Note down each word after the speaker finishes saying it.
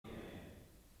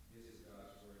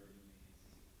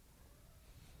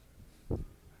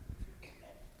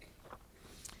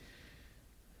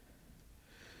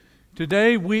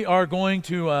Today we are going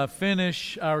to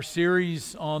finish our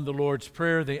series on the Lord's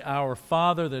Prayer, the Our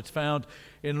Father, that's found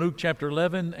in Luke chapter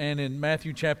 11 and in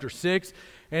Matthew chapter 6.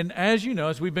 And as you know,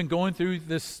 as we've been going through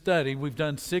this study, we've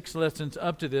done 6 lessons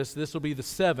up to this. This will be the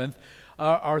 7th.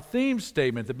 Our theme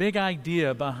statement, the big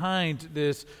idea behind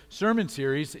this sermon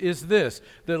series is this,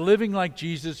 that living like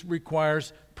Jesus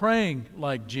requires praying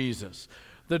like Jesus.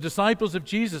 The disciples of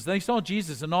Jesus, they saw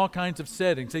Jesus in all kinds of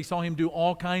settings. They saw him do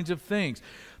all kinds of things.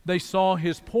 They saw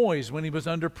his poise when he was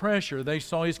under pressure. They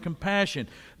saw his compassion.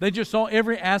 They just saw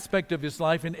every aspect of his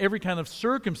life and every kind of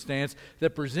circumstance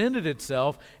that presented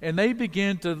itself, and they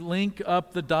began to link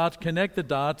up the dots, connect the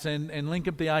dots, and link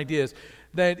up the ideas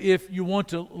that if you want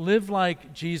to live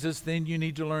like Jesus, then you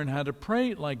need to learn how to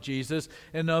pray like Jesus.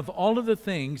 And of all of the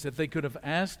things that they could have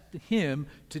asked him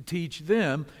to teach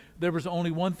them, there was only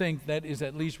one thing that is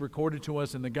at least recorded to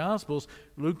us in the Gospels.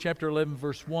 Luke chapter 11,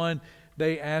 verse 1,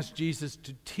 they asked Jesus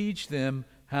to teach them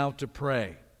how to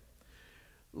pray.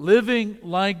 Living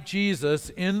like Jesus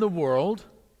in the world,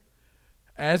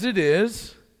 as it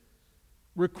is,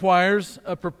 requires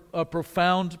a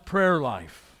profound prayer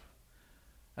life.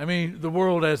 I mean, the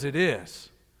world as it is.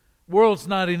 World's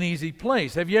not an easy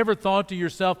place. Have you ever thought to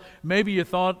yourself, maybe you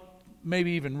thought,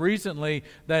 maybe even recently,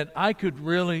 that I could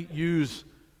really use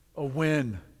a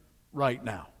win right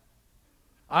now?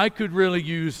 I could really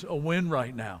use a win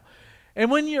right now. And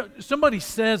when somebody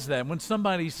says that, when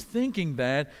somebody's thinking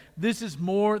that, this is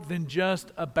more than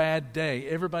just a bad day.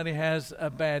 Everybody has a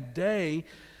bad day,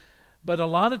 but a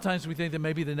lot of times we think that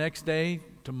maybe the next day,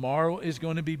 tomorrow, is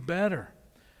going to be better.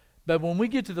 But when we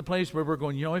get to the place where we're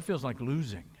going, it feels like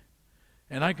losing,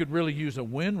 and I could really use a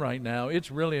win right now,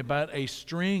 it's really about a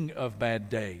string of bad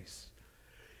days.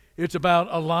 It's about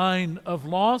a line of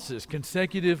losses,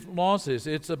 consecutive losses.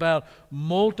 It's about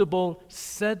multiple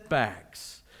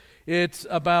setbacks. It's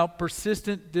about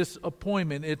persistent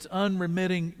disappointment. It's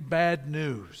unremitting bad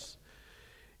news.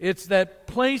 It's that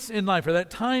place in life, or that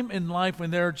time in life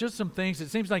when there are just some things, it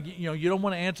seems like you don't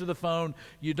want to answer the phone,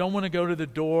 you don't want to go to the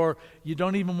door, you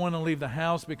don't even want to leave the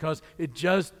house because it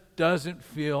just doesn't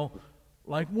feel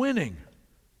like winning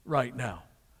right now.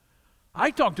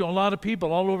 I talk to a lot of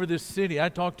people all over this city. I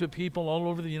talk to people all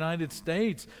over the United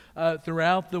States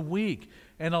throughout the week.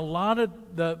 And a lot of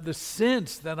the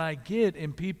sense that I get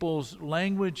in people's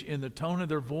language, in the tone of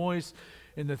their voice,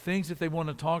 in the things that they want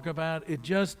to talk about, it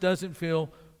just doesn't feel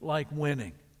like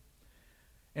winning.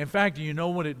 In fact, do you know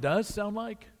what it does sound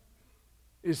like?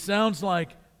 It sounds like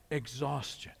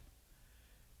exhaustion.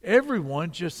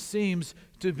 Everyone just seems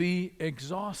to be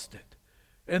exhausted.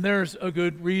 And there's a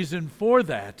good reason for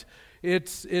that.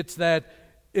 It's that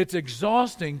it's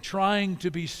exhausting trying to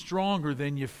be stronger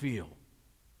than you feel.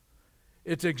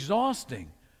 It's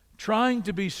exhausting trying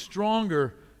to be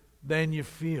stronger than you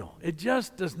feel. It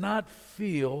just does not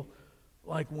feel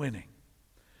like winning.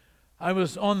 I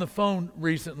was on the phone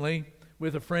recently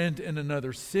with a friend in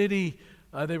another city.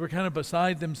 They were kind of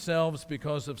beside themselves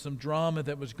because of some drama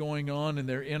that was going on in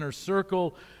their inner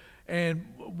circle. And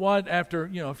after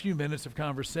a few minutes of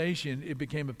conversation, it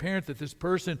became apparent that this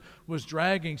person was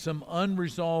dragging some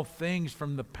unresolved things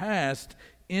from the past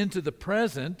into the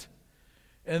present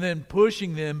and then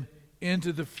pushing them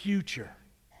into the future.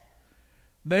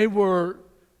 They were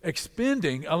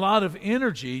expending a lot of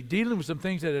energy dealing with some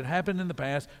things that had happened in the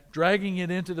past, dragging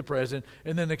it into the present,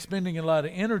 and then expending a lot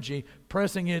of energy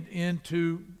pressing it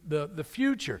into the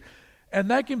future.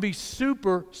 And that can be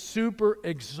super, super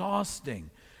exhausting.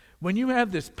 When you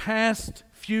have this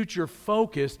past-future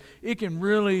focus, it can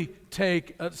really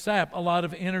sap a lot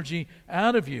of energy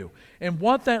out of you. And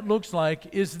what that looks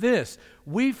like is this.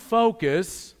 We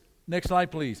focus, next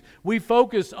slide please, we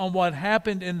focus on what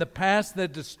happened in the past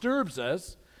that disturbs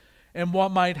us and what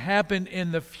might happen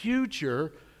in the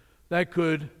future that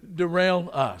could derail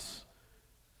us.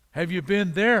 Have you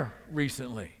been there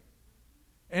recently?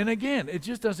 And again, it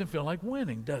just doesn't feel like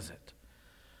winning, does it?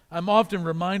 I'm often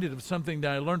reminded of something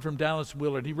that I learned from Dallas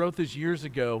Willard. He wrote this years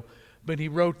ago, but he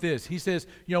wrote this. He says,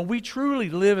 we truly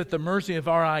live at the mercy of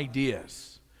our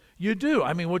ideas. You do.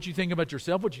 I mean, what you think about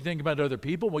yourself, what you think about other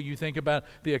people, what you think about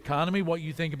the economy, what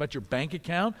you think about your bank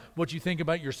account, what you think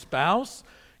about your spouse,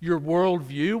 your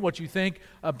worldview, what you think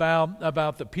about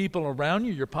the people around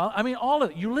you, all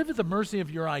of it. You live at the mercy of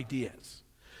your ideas.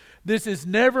 This is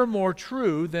never more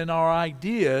true than our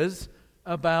ideas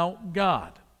about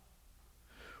God.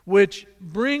 Which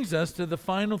brings us to the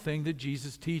final thing that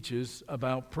Jesus teaches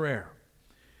about prayer.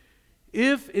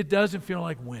 If it doesn't feel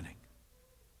like winning,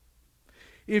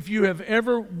 If you have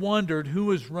ever wondered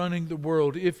who is running the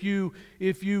world, if you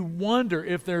wonder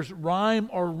if there's rhyme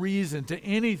or reason to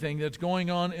anything that's going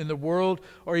on in the world,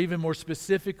 or even more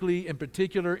specifically, in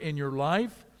particular, in your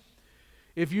life,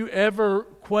 if you ever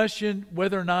question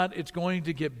whether or not it's going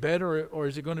to get better or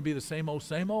is it going to be the same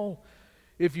old,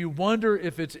 if you wonder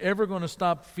if it's ever going to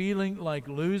stop feeling like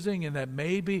losing and that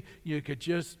maybe you could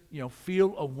just,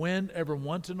 feel a win every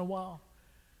once in a while,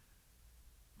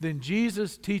 then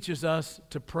Jesus teaches us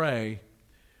to pray,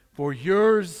 for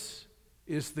yours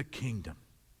is the kingdom,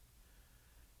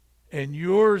 and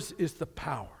yours is the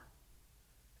power,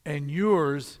 and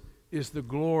yours is the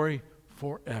glory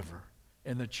forever.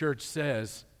 And the church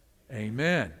says,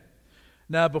 amen.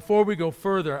 Now, before we go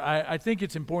further, I think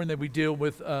it's important that we deal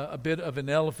with a bit of an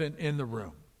elephant in the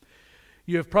room.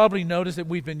 You have probably noticed that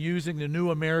we've been using the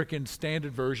New American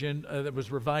Standard Version that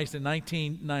was revised in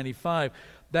 1995,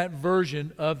 that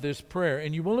version of this prayer.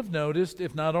 And you will have noticed,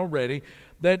 if not already,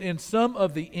 that in some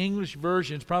of the English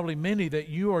versions, probably many that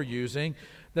you are using,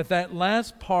 that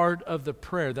last part of the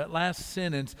prayer, that last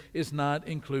sentence, is not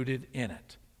included in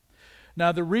it.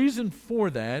 Now, the reason for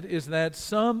that is that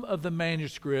some of the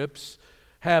manuscripts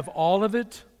have all of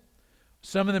it.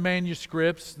 Some of the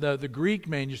manuscripts, the Greek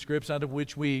manuscripts, out of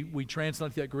which we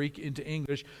translate that Greek into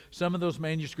English, some of those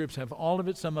manuscripts have all of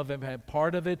it, some of them have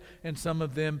part of it, and some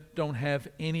of them don't have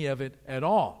any of it at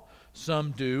all.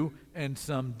 Some do, and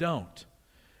some don't.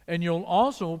 And you'll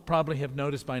also probably have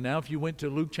noticed by now, if you went to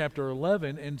Luke chapter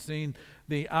 11 and seen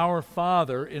the Our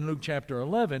Father in Luke chapter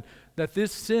 11, that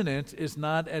this sentence is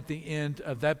not at the end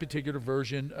of that particular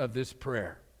version of this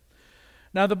prayer.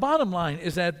 Now, the bottom line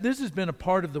is that this has been a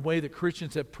part of the way that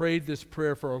Christians have prayed this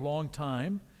prayer for a long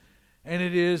time, and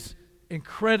it is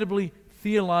incredibly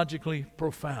theologically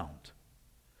profound.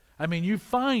 I mean, you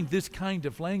find this kind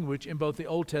of language in both the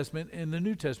Old Testament and the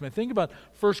New Testament. Think about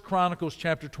 1 Chronicles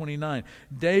chapter 29.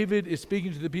 David is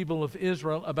speaking to the people of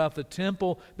Israel about the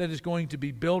temple that is going to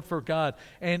be built for God.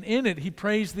 And in it, he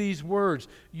prays these words,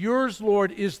 "Yours,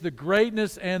 Lord, is the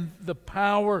greatness and the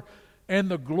power and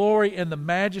the glory and the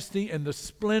majesty and the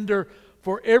splendor,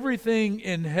 for everything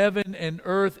in heaven and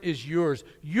earth is yours.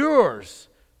 Yours,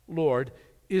 Lord,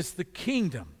 is the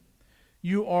kingdom.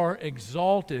 You are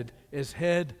exalted as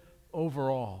head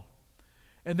over all."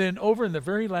 And then over in the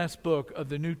very last book of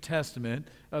the New Testament,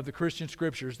 of the Christian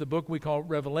Scriptures, the book we call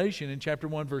Revelation, in chapter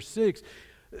 1, verse 6,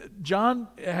 John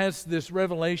has this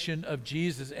revelation of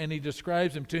Jesus, and he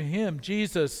describes him. To him,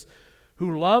 Jesus,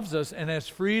 who loves us and has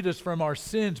freed us from our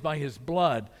sins by his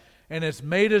blood, and has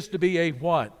made us to be a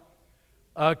what?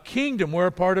 A kingdom. We're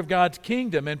a part of God's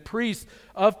kingdom, and priests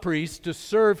of priests to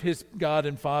serve his God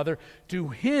and Father. To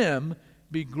him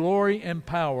be glory and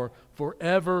power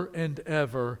forever and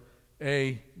ever.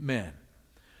 Amen.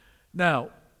 Now,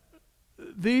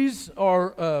 these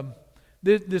are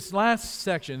this last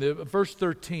section, verse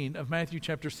 13 of Matthew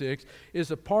chapter 6, is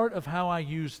a part of how I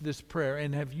use this prayer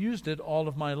and have used it all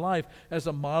of my life as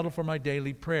a model for my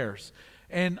daily prayers.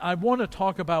 And I want to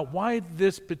talk about why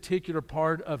this particular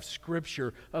part of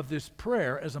Scripture, of this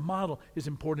prayer as a model, is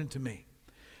important to me.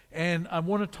 And I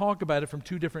want to talk about it from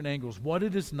two different angles, what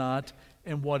it is not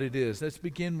and what it is. Let's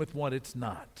begin with what it's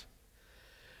not.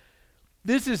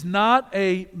 This is not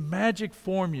a magic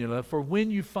formula for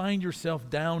when you find yourself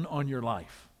down on your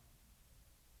life.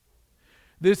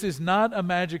 This is not a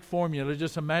magic formula,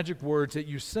 just a magic words that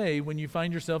you say when you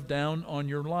find yourself down on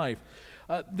your life.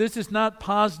 This is not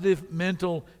positive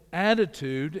mental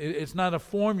attitude. It's not a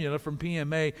formula from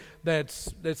PMA that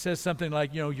says something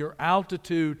like, your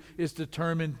altitude is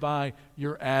determined by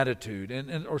your attitude,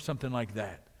 and or something like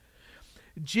that.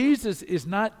 Jesus is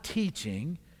not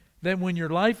teaching that when your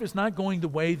life is not going the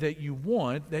way that you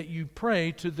want, that you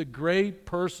pray to the great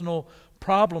personal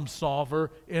problem solver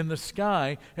in the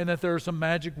sky, and that there are some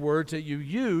magic words that you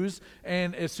use,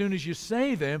 and as soon as you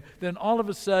say them, then all of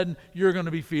a sudden you're going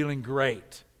to be feeling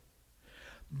great.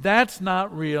 That's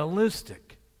not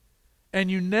realistic. And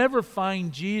you never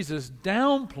find Jesus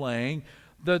downplaying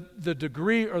the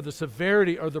degree or the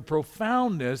severity or the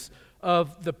profoundness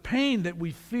of the pain that we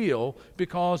feel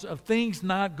because of things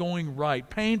not going right,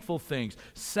 painful things,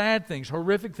 sad things,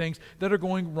 horrific things that are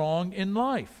going wrong in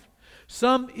life.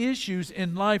 Some issues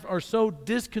in life are so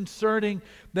disconcerting,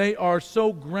 they are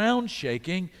so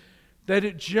ground-shaking, that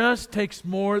it just takes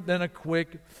more than a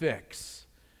quick fix.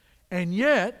 And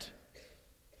yet,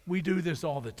 we do this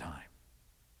all the time.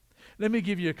 Let me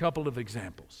give you a couple of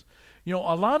examples.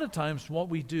 A lot of times what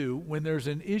we do when there's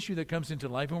an issue that comes into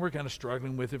life and we're kind of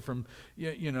struggling with it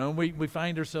we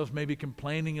find ourselves maybe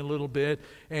complaining a little bit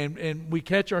and we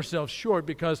catch ourselves short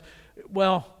because,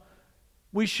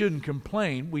 We shouldn't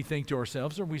complain, we think to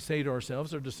ourselves, or we say to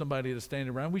ourselves, or to somebody that's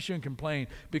standing around, we shouldn't complain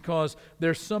because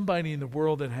there's somebody in the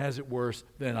world that has it worse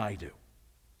than I do.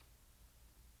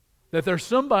 That there's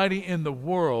somebody in the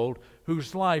world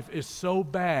whose life is so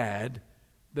bad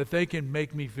that they can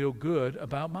make me feel good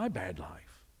about my bad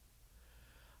life.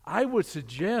 I would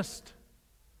suggest,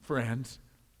 friends,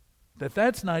 that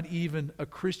that's not even a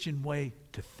Christian way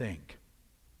to think.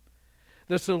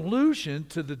 The solution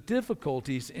to the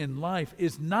difficulties in life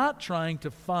is not trying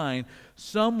to find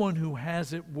someone who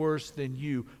has it worse than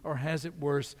you or has it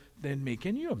worse than me.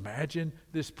 Can you imagine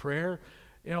this prayer?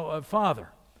 Father,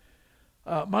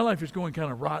 my life is going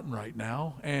kind of rotten right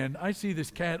now, and I see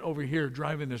this cat over here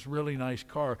driving this really nice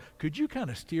car. Could you kind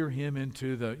of steer him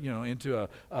into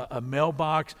a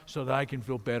mailbox so that I can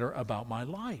feel better about my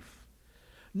life?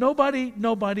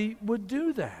 Nobody would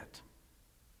do that.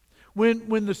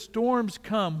 When the storms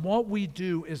come, what we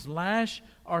do is lash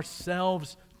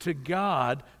ourselves to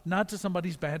God, not to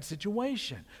somebody's bad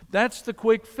situation. That's the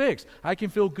quick fix. I can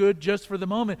feel good just for the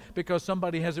moment because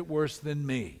somebody has it worse than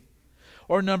me.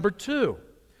 Or number two,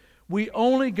 we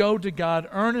only go to God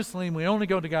earnestly and we only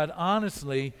go to God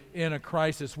honestly in a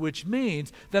crisis, which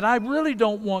means that I really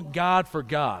don't want God for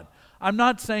God. I'm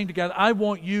not saying to God, I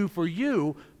want you for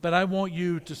you, but I want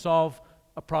you to solve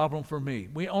a problem for me.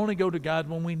 We only go to God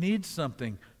when we need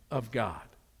something of God.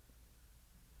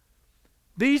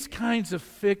 These kinds of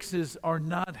fixes are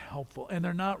not helpful and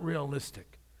they're not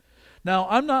realistic. Now,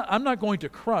 I'm not going to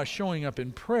crush showing up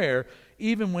in prayer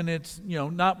even when it's,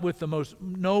 not with the most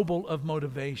noble of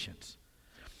motivations.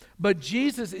 But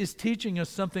Jesus is teaching us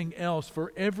something else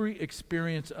for every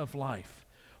experience of life.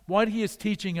 What he is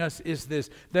teaching us is this,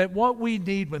 that what we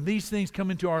need when these things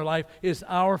come into our life is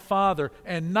our Father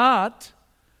and not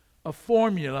a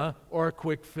formula or a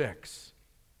quick fix.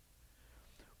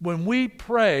 When we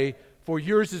pray, for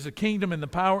yours is the kingdom and the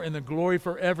power and the glory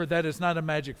forever, that is not a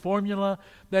magic formula.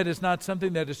 That is not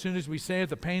something that as soon as we say it,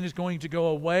 the pain is going to go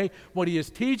away. What he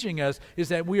is teaching us is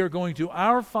that we are going to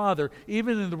our Father,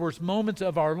 even in the worst moments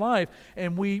of our life,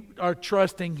 and we are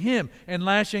trusting him and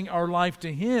lashing our life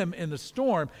to him in the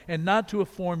storm and not to a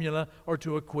formula or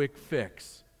to a quick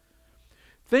fix.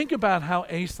 Think about how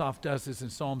Asaph does this in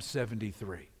Psalm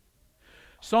 73.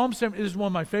 Psalm 7 is one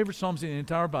of my favorite psalms in the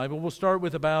entire Bible. We'll start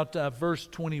with about verse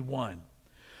 21.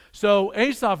 So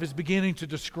Asaph is beginning to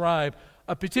describe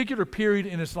a particular period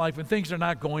in his life when things are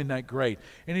not going that great.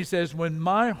 And he says, when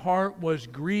my heart was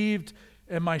grieved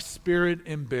and my spirit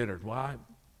embittered. Well, I've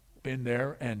been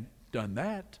there and done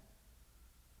that.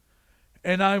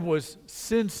 And I was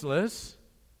senseless,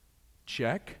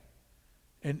 check,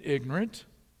 and ignorant.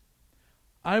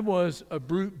 I was a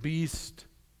brute beast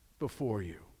before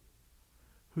you.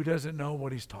 Who doesn't know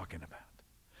what he's talking about.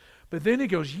 But then he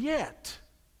goes, yet,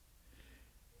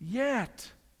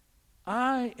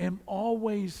 I am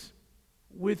always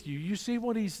with you. You see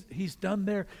what he's done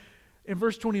there? In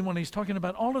verse 21, he's talking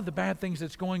about all of the bad things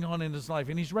that's going on in his life,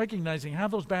 and he's recognizing how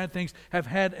those bad things have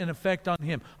had an effect on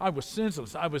him. I was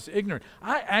senseless. I was ignorant.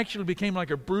 I actually became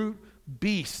like a brute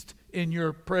beast in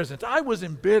your presence. I was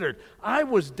embittered. I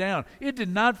was down. It did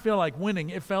not feel like winning.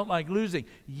 It felt like losing.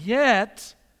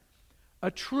 Yet, a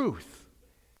truth.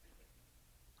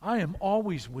 I am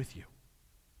always with you.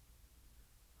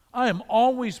 I am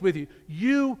always with you.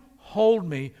 You hold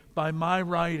me by my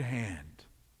right hand.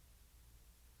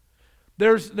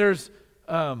 There's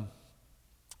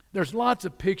lots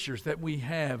of pictures that we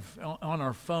have on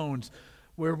our phones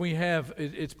where we have,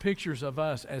 it's pictures of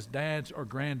us as dads or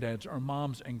granddads or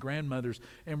moms and grandmothers,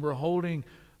 and we're holding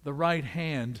the right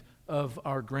hand of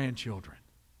our grandchildren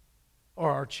or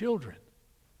our children.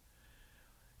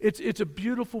 It's a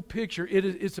beautiful picture.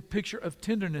 It's a picture of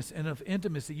tenderness and of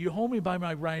intimacy. You hold me by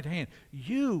my right hand.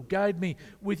 You guide me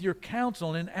with your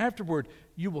counsel, and afterward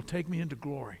you will take me into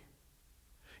glory.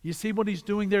 You see what he's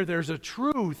doing there? There's a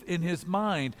truth in his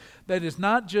mind that is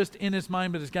not just in his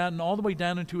mind, but has gotten all the way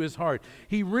down into his heart.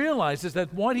 He realizes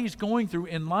that what he's going through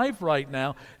in life right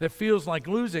now that feels like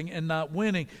losing and not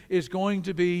winning is going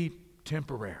to be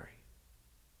temporary.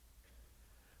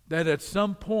 That at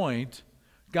some point,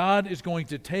 God is going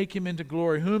to take him into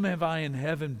glory. Whom have I in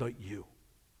heaven but you?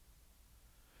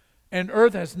 And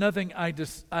earth has nothing I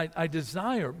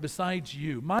desire besides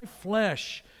you. My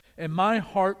flesh and my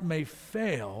heart may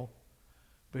fail,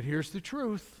 but here's the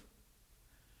truth.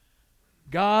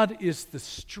 God is the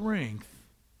strength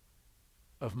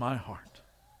of my heart.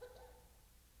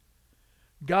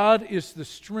 God is the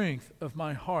strength of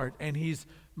my heart, and he's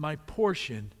my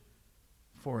portion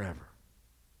forever.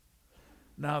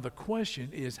 Now the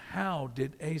question is, how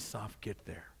did Asaph get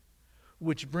there?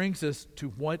 which brings us to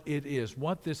what it is,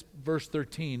 what this verse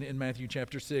 13 in Matthew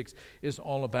chapter 6 is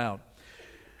all about.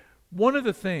 One of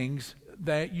the things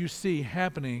that you see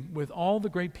happening with all the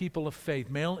great people of faith,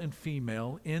 male and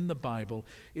female, in the Bible,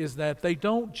 is that they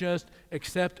don't just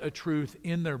accept a truth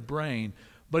in their brain,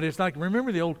 but it's like,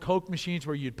 remember the old Coke machines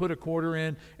where you'd put a quarter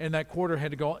in and that quarter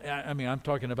had to go, I mean, I'm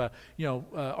talking about,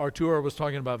 Arturo was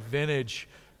talking about vintage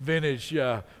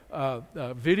video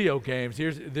games.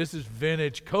 This is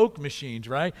vintage Coke machines,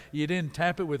 right? You didn't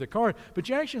tap it with a card, but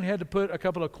you actually had to put a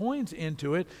couple of coins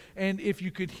into it, and if you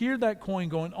could hear that coin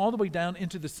going all the way down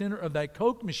into the center of that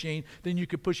Coke machine, then you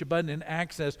could push a button and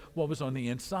access what was on the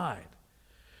inside.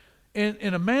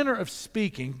 In a manner of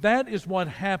speaking, that is what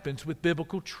happens with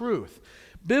biblical truth.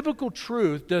 Biblical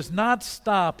truth does not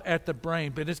stop at the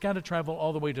brain, but it's got to travel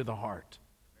all the way to the heart.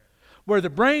 Where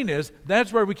the brain is,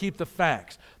 that's where we keep the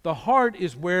facts. The heart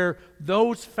is where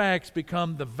those facts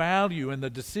become the value and the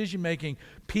decision-making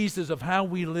pieces of how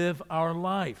we live our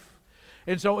life.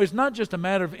 And so it's not just a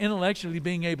matter of intellectually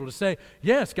being able to say,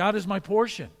 yes, God is my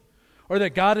portion, or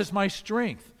that God is my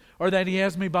strength, or that He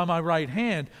has me by my right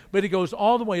hand, but it goes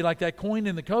all the way, like that coin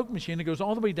in the Coke machine, it goes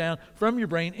all the way down from your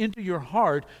brain into your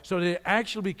heart so that it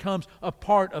actually becomes a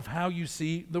part of how you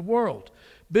see the world.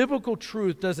 Biblical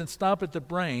truth doesn't stop at the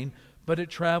brain, but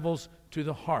it travels to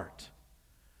the heart.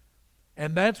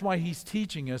 And that's why he's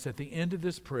teaching us at the end of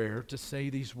this prayer to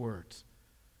say these words.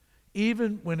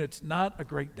 Even when it's not a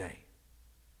great day,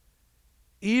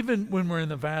 even when we're in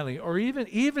the valley, or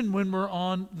even when we're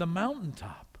on the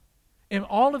mountaintop. In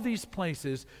all of these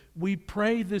places, we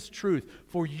pray this truth,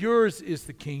 for yours is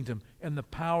the kingdom and the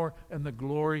power and the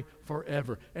glory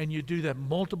forever. And you do that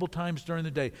multiple times during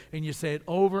the day, and you say it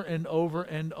over and over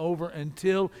and over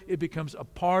until it becomes a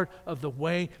part of the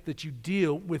way that you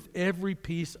deal with every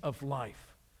piece of life.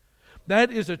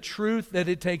 That is a truth that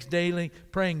it takes daily,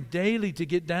 praying daily to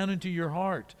get down into your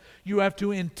heart. You have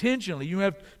to intentionally, you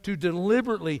have to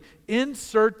deliberately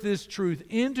insert this truth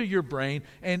into your brain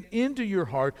and into your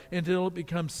heart until it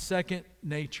becomes second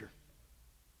nature.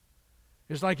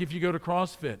 It's like if you go to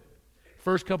CrossFit.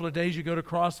 First couple of days you go to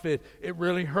CrossFit, it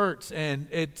really hurts, and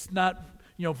it's not,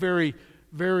 very,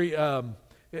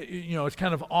 it's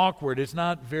kind of awkward. It's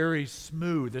not very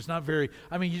smooth. It's not very,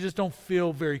 you just don't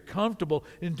feel very comfortable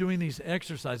in doing these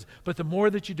exercises. But the more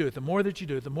that you do it, the more that you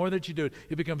do it, the more that you do it,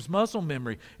 it becomes muscle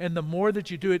memory. And the more that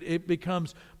you do it, it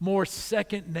becomes more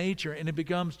second nature, and it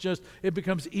becomes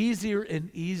easier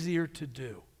and easier to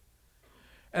do.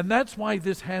 And that's why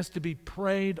this has to be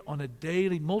prayed on a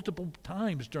daily, multiple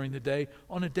times during the day,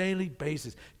 on a daily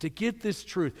basis, to get this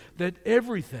truth that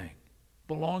everything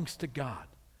belongs to God.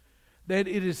 That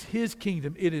it is His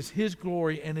kingdom, it is His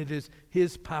glory, and it is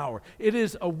His power. It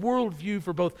is a worldview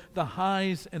for both the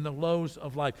highs and the lows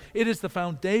of life. It is the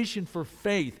foundation for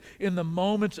faith in the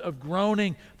moments of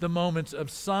groaning, the moments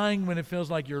of sighing when it feels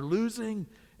like you're losing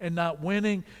and not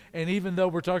winning. And even though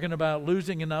we're talking about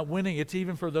losing and not winning, it's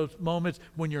even for those moments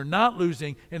when you're not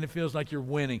losing and it feels like you're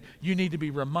winning. You need to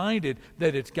be reminded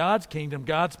that it's God's kingdom,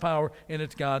 God's power, and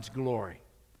it's God's glory.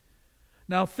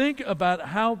 Now think about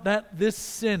how this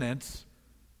sentence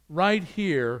right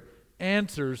here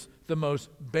answers the most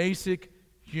basic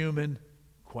human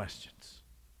questions.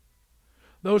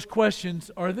 Those questions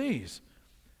are these.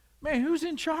 Man, who's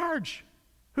in charge?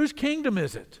 Whose kingdom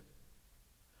is it?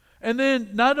 And then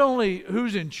not only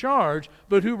who's in charge,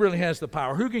 but who really has the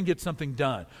power? Who can get something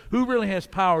done? Who really has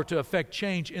power to affect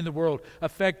change in the world,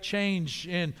 affect change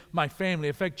in my family,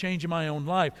 affect change in my own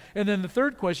life? And then the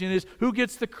third question is, who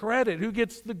gets the credit? Who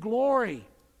gets the glory?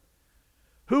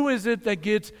 Who is it that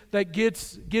gets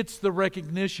the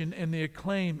recognition and the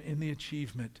acclaim and the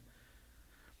achievement?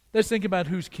 Let's think about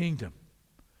whose kingdom.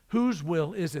 Whose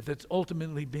will is it that's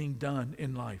ultimately being done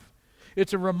in life?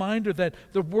 It's a reminder that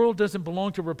the world doesn't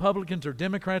belong to Republicans or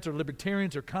Democrats or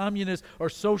Libertarians or Communists or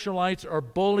Socialites or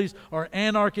bullies or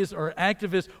anarchists or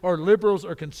activists or liberals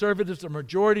or conservatives or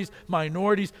majorities,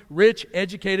 minorities, rich,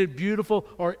 educated, beautiful,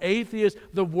 or atheists.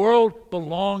 The world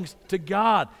belongs to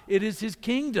God. It is His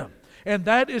kingdom. And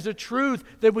that is a truth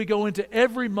that we go into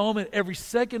every moment, every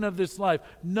second of this life,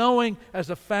 knowing as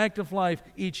a fact of life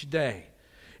each day.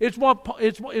 It's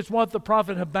what the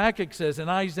prophet Habakkuk says,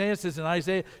 and Isaiah says in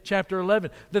Isaiah chapter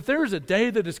 11, that there is a day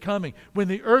that is coming when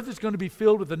the earth is going to be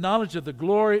filled with the knowledge of the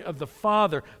glory of the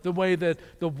Father, the way that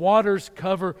the waters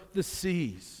cover the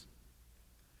seas.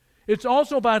 It's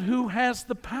also about who has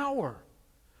the power.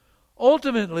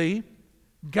 Ultimately,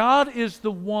 God is the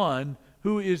one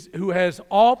who has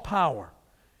all power.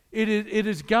 It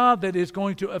is God that is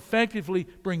going to effectively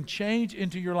bring change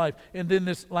into your life. And then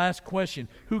this last question,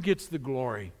 who gets the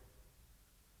glory?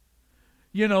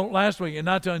 You know, last week, and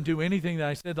not to undo anything that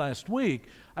I said last week,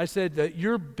 I said that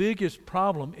your biggest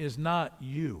problem is not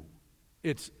you.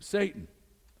 It's Satan.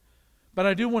 But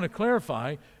I do want to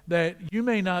clarify that you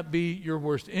may not be your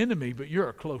worst enemy, but you're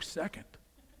a close second.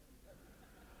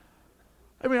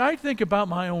 I mean, I think about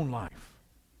my own life.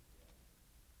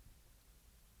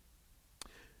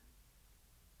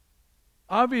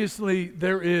 Obviously,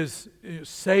 there is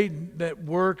Satan that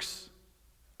works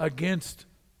against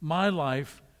my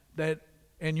life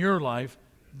and your life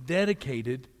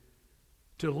dedicated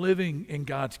to living in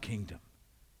God's kingdom.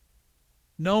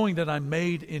 Knowing that I'm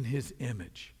made in His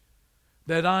image.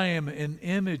 That I am an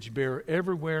image bearer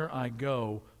everywhere I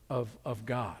go of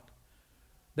God.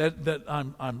 That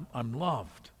I'm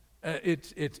loved.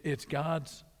 It's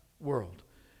God's world.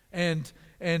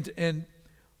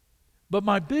 But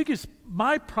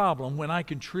my problem when I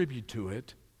contribute to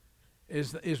it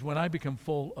is when I become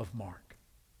full of Mark.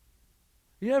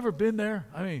 You ever been there?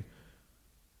 I mean,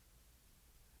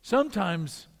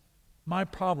 sometimes my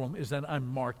problem is that I'm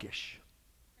Markish.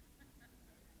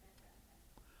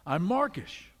 I'm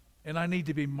Markish, and I need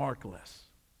to be Markless.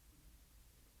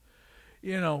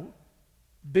 You know,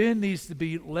 Ben needs to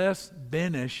be less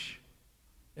Benish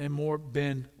and more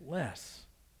Ben-less.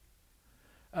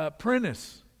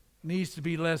 Prentice needs to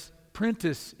be less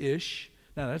Prentice-ish.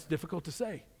 Now, that's difficult to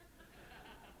say.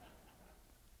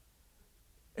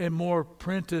 And more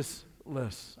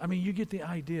Prentice-less. I mean, you get the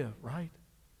idea, right?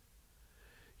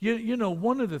 You know,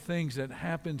 one of the things that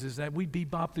happens is that we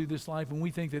bebop through this life and we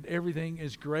think that everything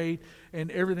is great and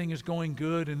everything is going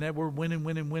good and that we're winning,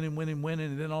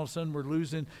 and then all of a sudden we're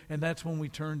losing, and that's when we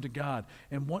turn to God.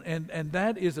 And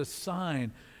that is a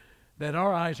sign that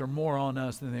our eyes are more on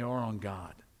us than they are on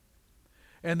God.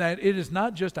 And that it is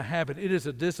not just a habit, it is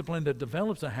a discipline that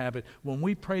develops a habit when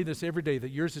we pray this every day, that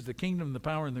yours is the kingdom, the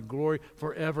power, and the glory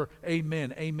forever.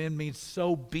 Amen. Amen means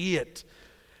so be it.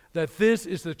 That this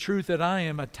is the truth that I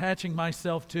am attaching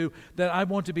myself to, that I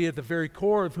want to be at the very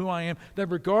core of who I am, that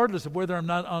regardless of whether I'm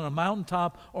not on a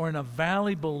mountaintop or in a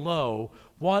valley below,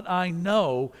 what I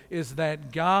know is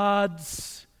that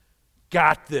God's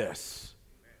got this.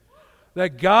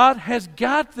 That God has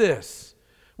got this.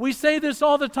 We say this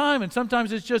all the time, and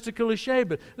sometimes it's just a cliche,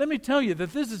 but let me tell you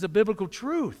that this is a biblical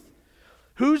truth.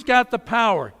 Who's got the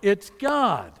power? It's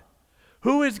God.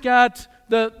 Who has got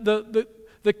the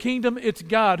kingdom? It's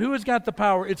God. Who has got the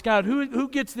power? It's God. Who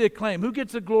gets the acclaim? Who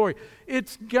gets the glory?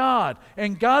 It's God.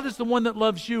 And God is the one that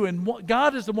loves you. And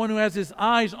God is the one who has His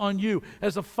eyes on you,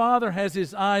 as a father has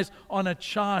his eyes on a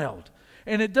child.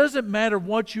 And it doesn't matter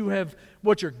what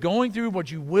you're going through,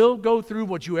 what you will go through,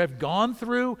 what you have gone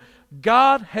through.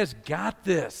 God has got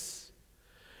this.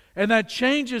 And that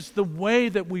changes the way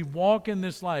that we walk in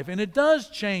this life. And it does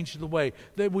change the way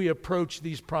that we approach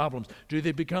these problems. Do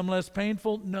they become less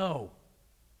painful? No.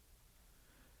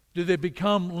 Do they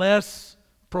become less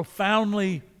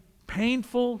profoundly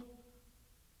painful?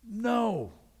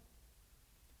 No.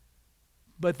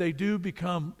 But they do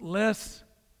become less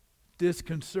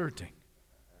disconcerting.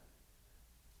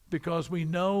 Because we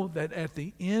know that at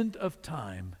the end of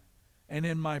time, and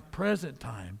in my present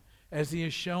time, as He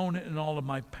has shown in all of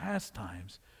my past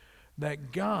times,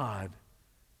 that God,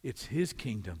 it's His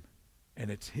kingdom,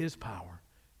 and it's His power,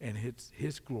 and it's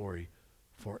His glory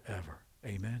forever.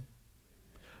 Amen.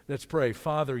 Let's pray.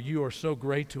 Father, You are so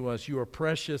great to us. You are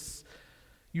precious.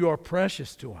 You are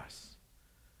precious to us.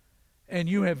 And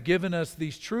You have given us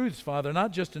these truths, Father,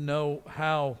 not just to know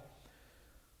how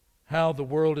the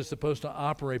world is supposed to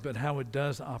operate, but how it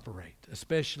does operate,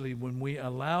 especially when we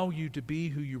allow You to be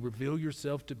who You reveal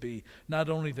Yourself to be, not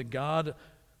only the God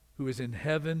who is in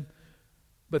heaven,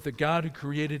 but the God who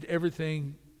created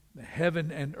everything,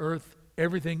 heaven and earth,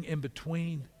 everything in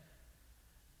between.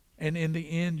 And in the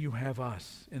end, You have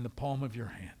us in the palm of Your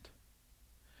hand.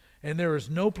 And there is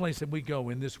no place that we go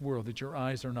in this world that Your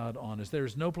eyes are not on us. There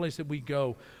is no place that we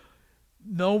go,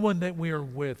 no one that we are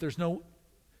with. There's no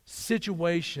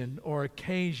situation or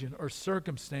occasion or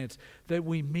circumstance that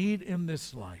we meet in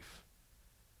this life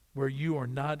where You are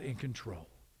not in control.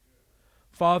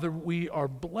 Father, we are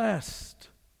blessed.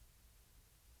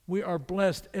 We are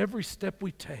blessed every step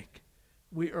we take.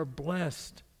 We are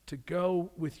blessed to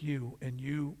go with You and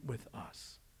You with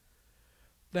us.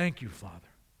 Thank You, Father,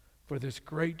 for this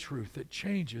great truth that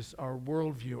changes our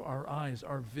worldview, our eyes,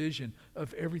 our vision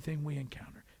of everything we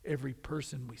encounter, every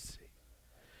person we see.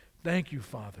 Thank You,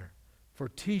 Father, for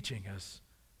teaching us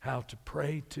how to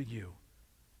pray to You.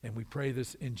 And we pray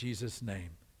this in Jesus' name.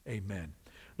 Amen.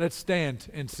 Let's stand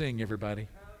and sing, everybody.